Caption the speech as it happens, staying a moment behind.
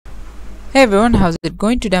Hey everyone, how's it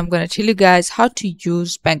going? Today I'm going to tell you guys how to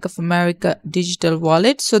use Bank of America digital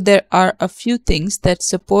wallet. So there are a few things that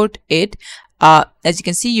support it. As you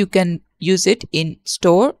can see, you can use it in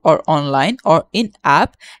store or online or in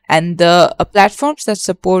app, and the platforms that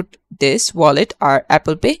support this wallet are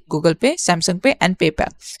Apple Pay, Google Pay, Samsung Pay, and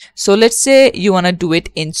PayPal. So let's say you want to do it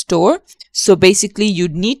in store. So basically you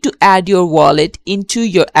need to add your wallet into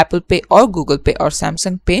your Apple Pay or Google Pay or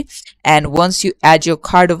Samsung Pay, and once you add your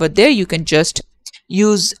card over there, you can just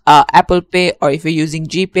use Apple Pay, or if you're using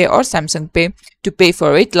GPay or Samsung Pay, to pay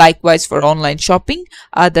for it. Likewise for online shopping,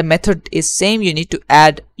 the method is same. You need to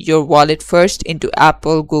add your wallet first into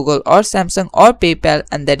Apple, Google, or Samsung or PayPal,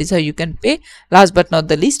 and that is how you can pay. Last but not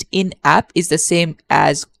the least, in app is the same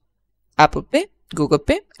as Apple Pay, Google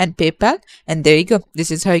Pay, and PayPal. And there you go. This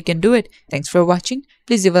is how you can do it. Thanks for watching.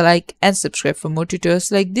 Please leave a like and subscribe for more tutorials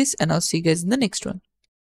like this, and I'll see you guys in the next one.